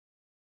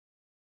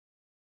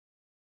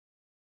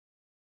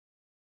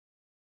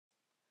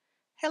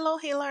Hello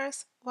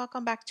healers,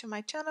 welcome back to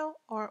my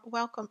channel, or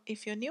welcome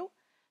if you're new.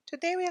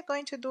 Today we are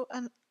going to do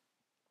an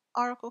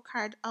oracle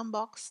card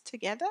unbox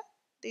together.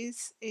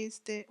 This is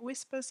the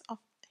Whispers of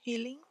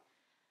Healing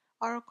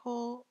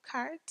oracle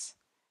cards,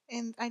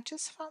 and I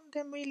just found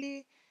them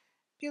really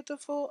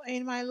beautiful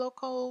in my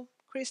local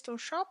crystal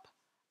shop,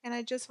 and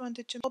I just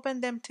wanted to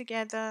open them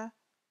together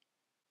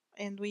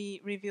and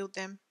we review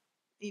them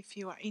if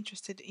you are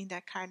interested in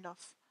that kind of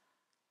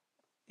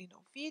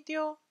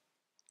video.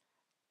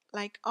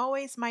 Like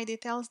always, my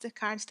details, the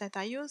cards that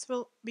I use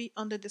will be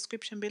on the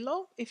description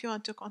below. If you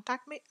want to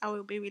contact me, I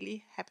will be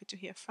really happy to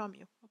hear from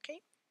you,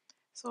 okay?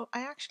 So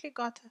I actually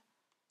got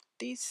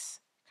these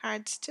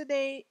cards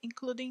today,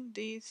 including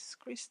this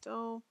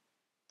crystal,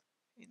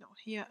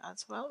 here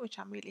as well, which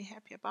I'm really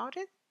happy about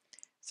it.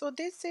 So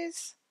this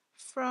is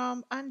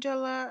from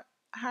Angela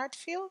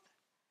Hartfield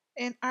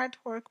and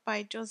artwork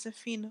by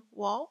Josephine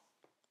Wall,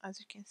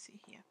 as you can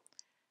see here.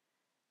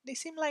 They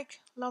seem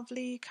like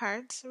lovely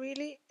cards,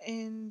 really,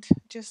 and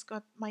just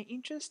got my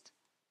interest.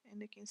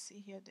 And you can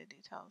see here the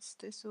details.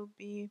 This will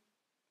be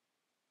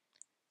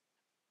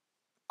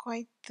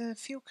quite a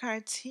few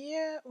cards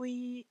here.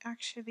 We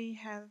actually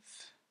have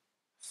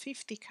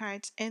 50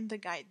 cards and the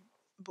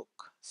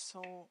guidebook,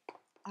 so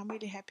I'm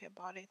really happy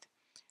about it.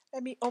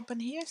 Let me open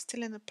here,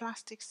 still in the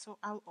plastic, so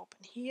I'll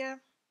open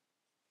here.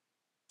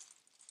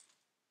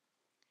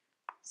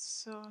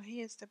 So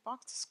here's the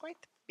box. It's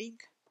quite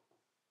big,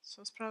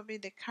 so it's probably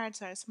the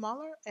cards are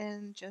smaller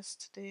and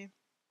just the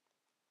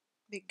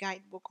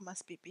guidebook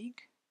must be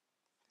big.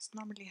 It's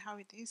normally how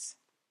it is.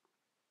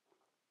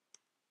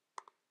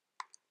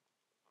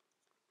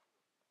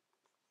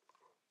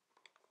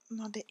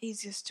 Not the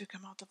easiest to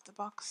come out of the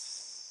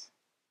box.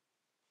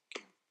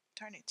 Okay,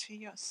 turn it to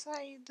your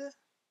side. Okay,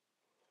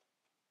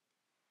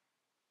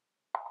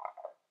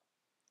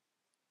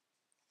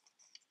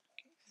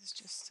 this is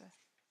just a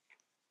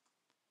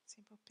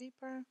simple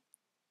paper.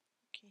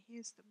 Okay,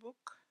 here's the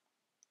book.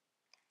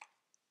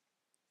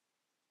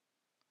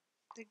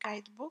 The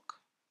guidebook.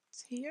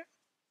 It's here.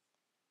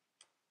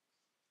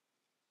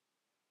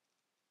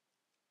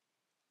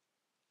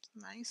 It's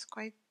nice,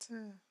 quite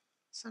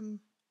some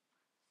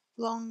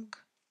long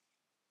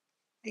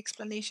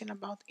explanation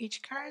about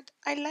each card.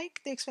 I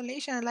like the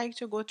explanation. I like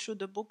to go through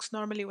the books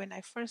normally when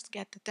I first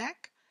get the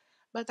deck,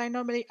 but I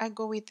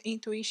go with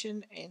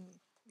intuition and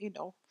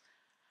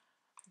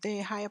the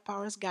higher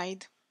powers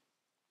guide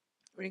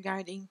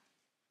regarding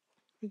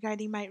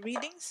my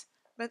readings.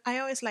 But I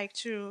always like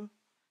to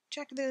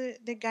check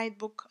the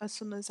guidebook as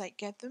soon as I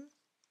get them,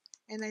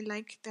 and I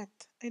like that,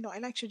 I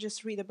like to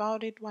just read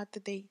about it, what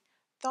they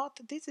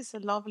thought. This is a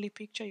lovely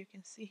picture you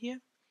can see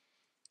here.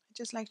 I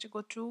just like to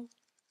go through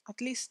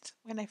at least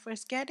when I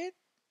first get it,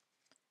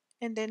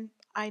 and then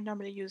I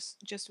normally use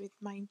just with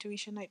my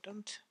intuition. I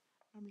don't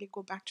normally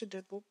go back to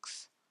the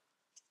books.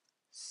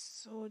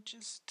 So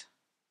just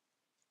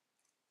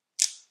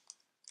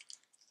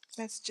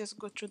let's just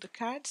go through the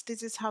cards.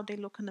 This is how they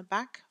look on the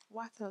back.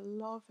 What a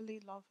lovely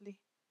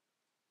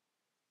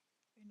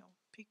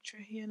picture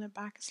here in the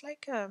back. It's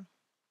like a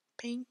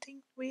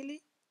painting,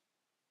 really.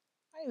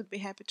 I would be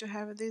happy to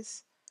have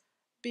this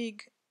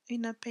big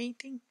inner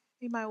painting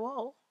in my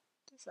wall.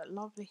 These are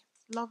lovely.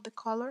 Love the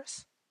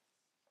colors.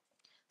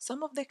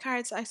 Some of the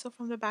cards I saw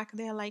from the back,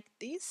 they are like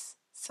this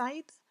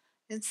side,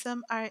 and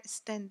some are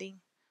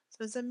standing.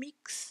 So it's a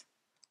mix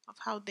of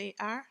how they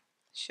are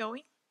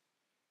showing.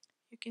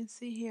 You can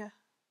see here.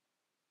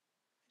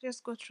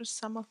 Just go through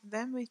some of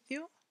them with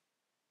you.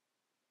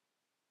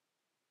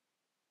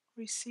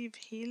 Receive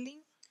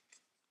healing.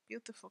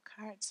 Beautiful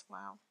cards.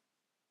 Wow.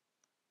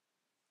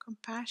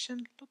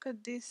 Compassion. Look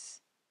at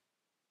this.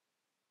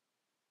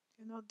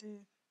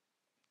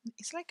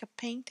 It's like a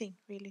painting,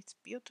 really. It's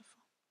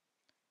beautiful.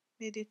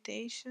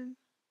 Meditation.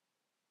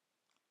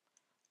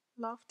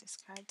 Love these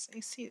cards.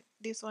 I see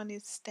this one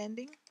is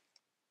standing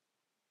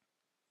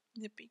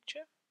in the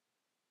picture.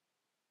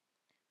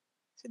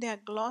 So they are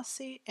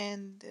glossy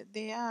and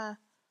they are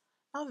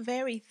not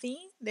very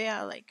thin. They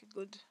are like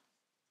good,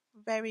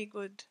 very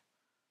good,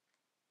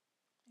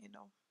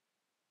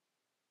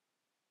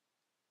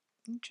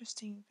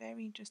 interesting,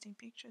 very interesting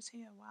pictures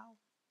here. Wow.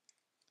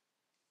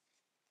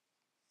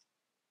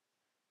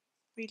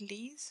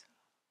 Release.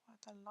 What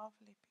a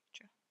lovely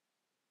picture.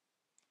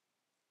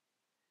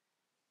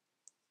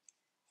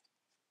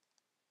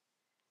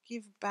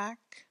 Give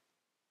back.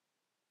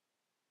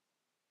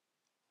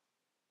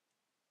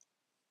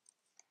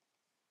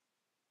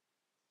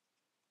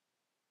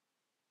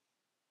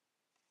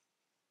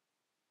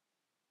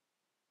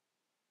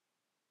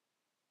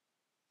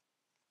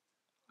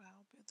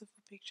 Wow,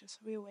 beautiful pictures.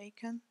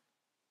 Reawaken.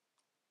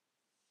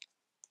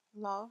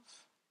 Love.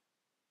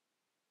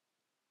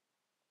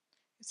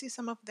 You see,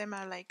 some of them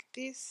are like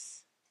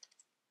this.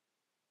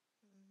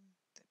 And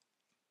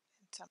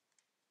some.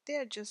 They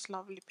are just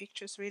lovely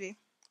pictures, really.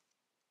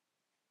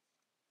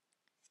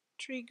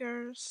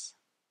 Triggers.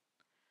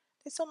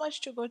 There's so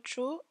much to go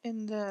through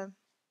in the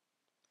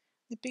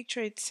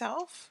picture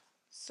itself.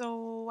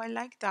 So I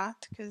like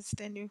that because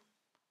then you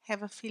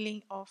have a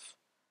feeling of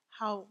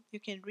how you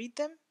can read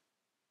them,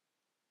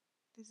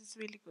 this is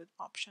really good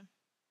option.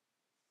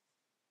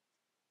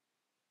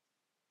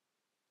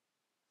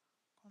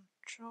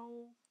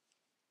 Control,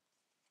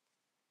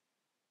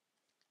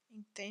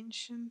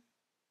 intention.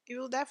 You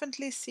will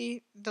definitely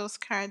see those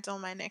cards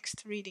on my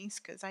next readings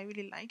because I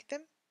really like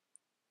them.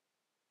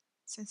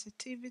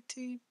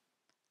 Sensitivity.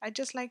 I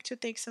just like to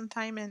take some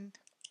time and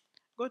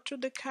go through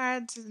the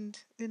cards and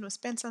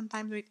spend some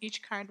time with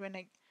each card when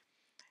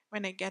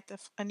I get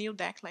a new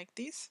deck like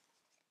this.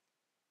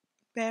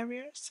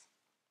 Barriers.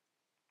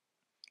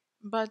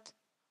 But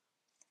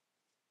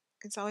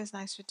it's always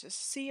nice to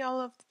just see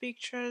all of the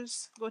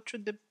pictures, go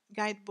through the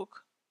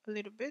guidebook a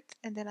little bit,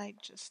 and then I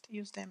just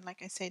use them,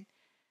 like I said,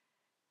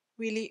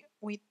 really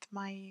with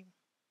my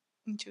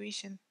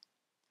intuition.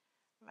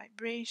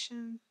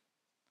 Vibration,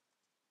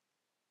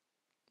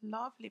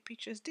 lovely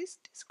pictures. This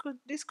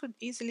could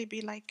easily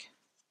be like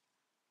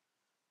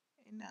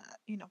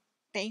in a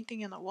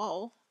painting on a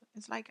wall.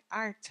 It's like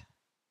art.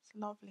 It's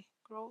lovely.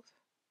 Growth.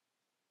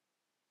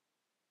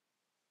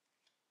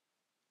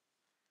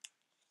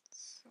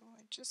 So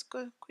I just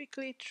go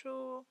quickly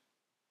through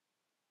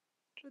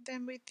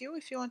them with you.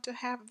 If you want to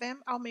have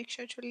them, I'll make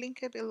sure to link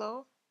it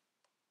below.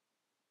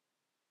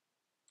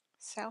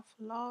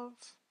 Self-love.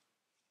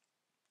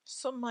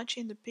 So much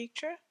in the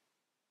picture.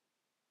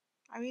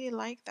 I really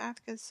like that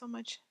because so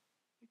much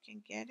you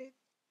can get it.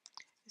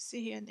 You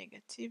see here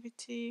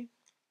negativity,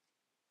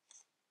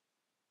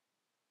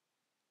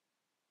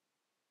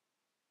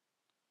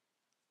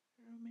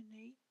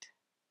 ruminate.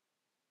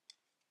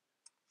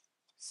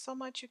 So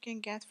much you can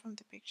get from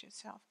the picture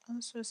itself.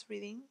 Answers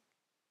reading.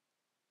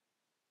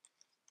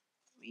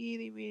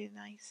 Really, really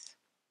nice.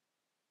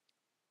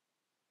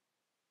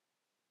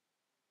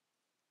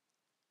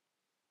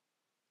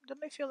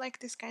 Don't know if you like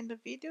this kind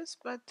of videos,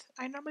 but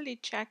I normally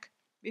check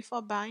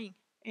before buying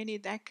any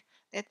deck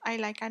that I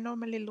like. I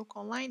normally look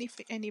online if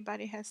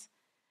anybody has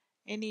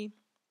any,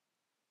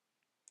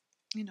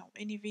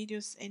 any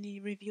videos, any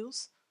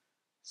reviews.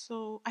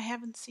 So I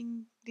haven't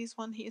seen this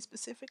one here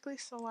specifically,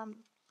 so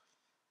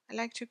I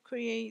like to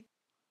create.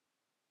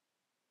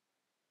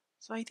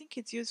 So I think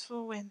it's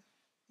useful when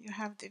you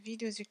have the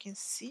videos you can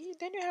see,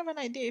 then you have an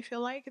idea if you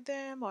like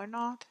them or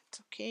not. It's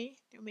okay.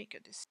 You make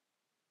your decision.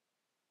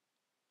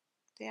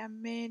 There are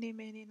many,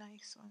 many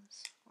nice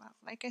ones. Wow.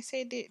 Like I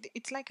said,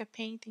 it's like a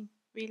painting,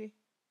 really.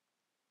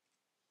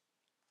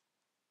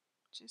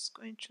 Just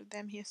going through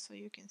them here so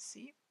you can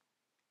see.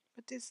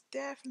 But it's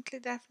definitely,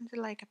 definitely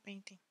like a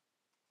painting.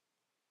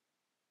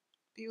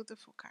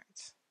 Beautiful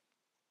cards.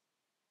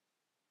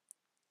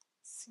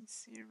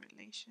 Sincere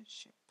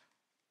relationship.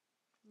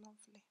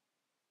 Lovely.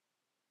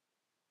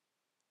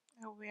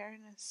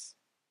 Awareness.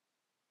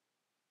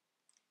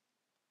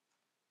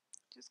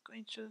 Just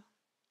going through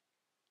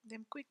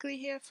them quickly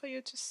here for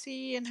you to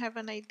see and have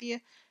an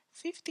idea.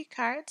 50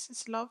 cards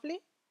is lovely.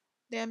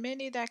 There are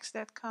many decks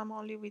that come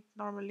only with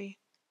normally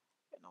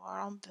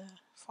around the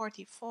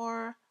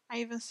 44. I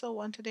even saw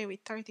one today with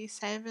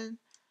 37.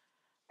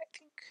 I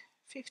think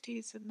 50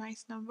 is a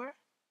nice number.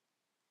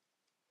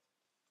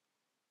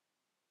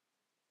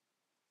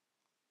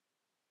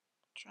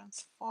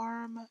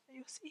 Transform.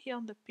 You see here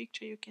on the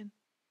picture, you can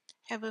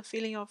have a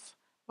feeling of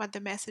what the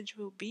message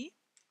will be.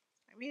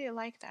 I really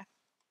like that.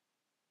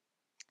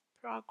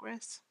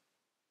 Progress.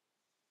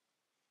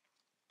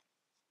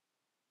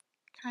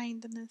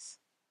 Kindness.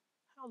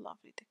 How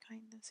lovely the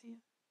kindness here.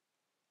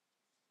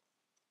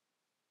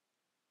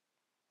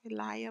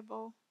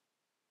 Reliable.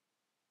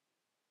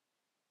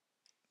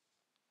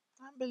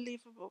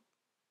 Unbelievable.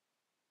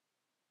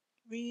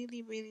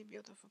 Really, really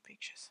beautiful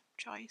pictures.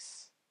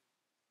 Choice.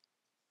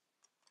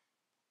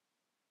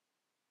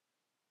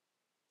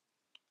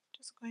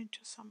 Just going to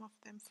some of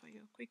them for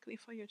you quickly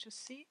for you to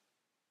see.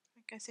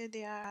 Like I said,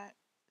 they are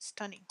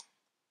stunning.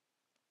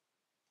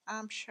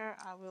 I'm sure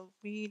I will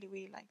really,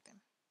 really like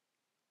them.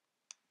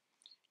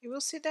 You will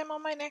see them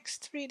on my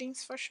next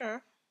readings for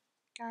sure.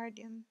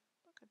 Guardian.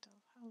 Look at that.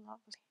 How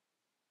lovely.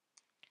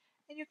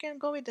 And you can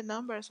go with the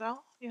number as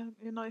well.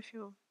 If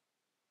you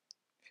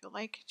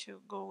like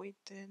to go with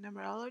the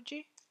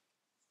numerology,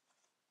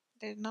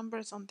 the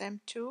numbers on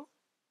them too.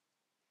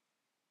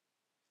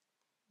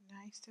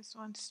 Nice. This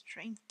one,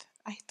 strength.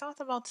 I thought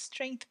about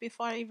strength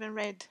before I even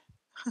read.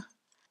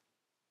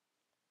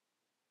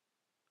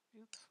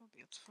 Beautiful,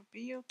 beautiful,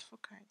 beautiful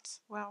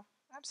cards. Wow,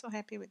 I'm so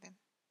happy with them.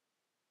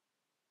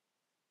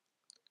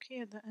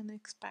 Okay, the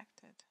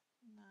unexpected.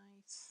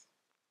 Nice.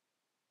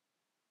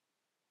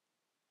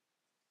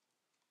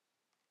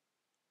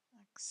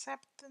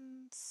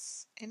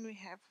 Acceptance. And we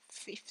have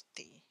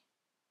 50.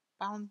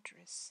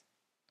 Boundaries.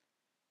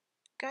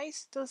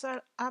 Guys, those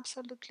are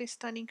absolutely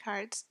stunning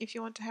cards. If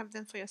you want to have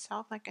them for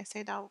yourself, like I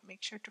said, I'll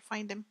make sure to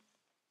find them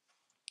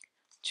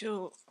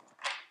to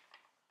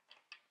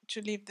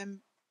leave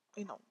them,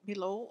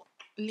 below.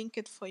 Link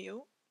it for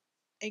you.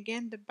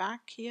 Again, the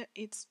back here,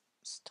 it's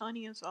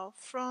stunning as well.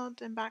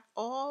 Front and back,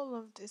 all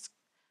of these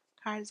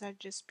cards are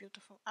just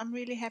beautiful. I'm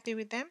really happy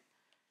with them.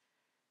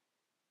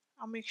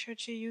 I'll make sure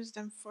to use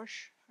them for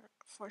sure.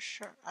 For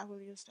sure, I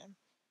will use them.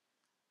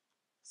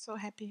 So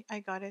happy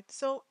I got it.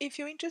 So if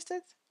you're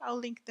interested, I'll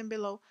link them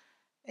below.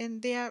 And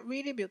they are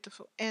really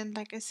beautiful. And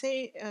like I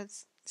say,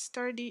 it's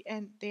sturdy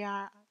and they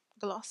are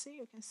glossy.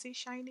 You can see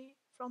shiny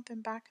front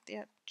and back. They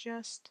are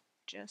just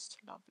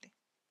lovely.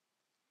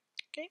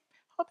 Okay.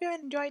 Hope you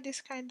enjoyed this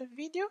kind of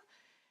video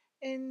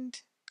and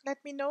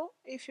let me know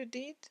if you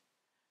did.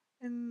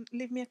 And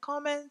leave me a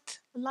comment,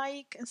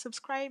 like, and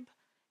subscribe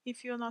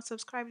if you're not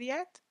subscribed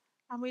yet.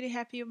 I'm really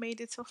happy you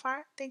made it so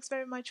far. Thanks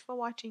very much for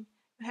watching.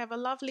 Have a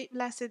lovely,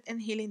 blessed,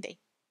 and healing day.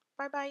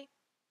 Bye bye.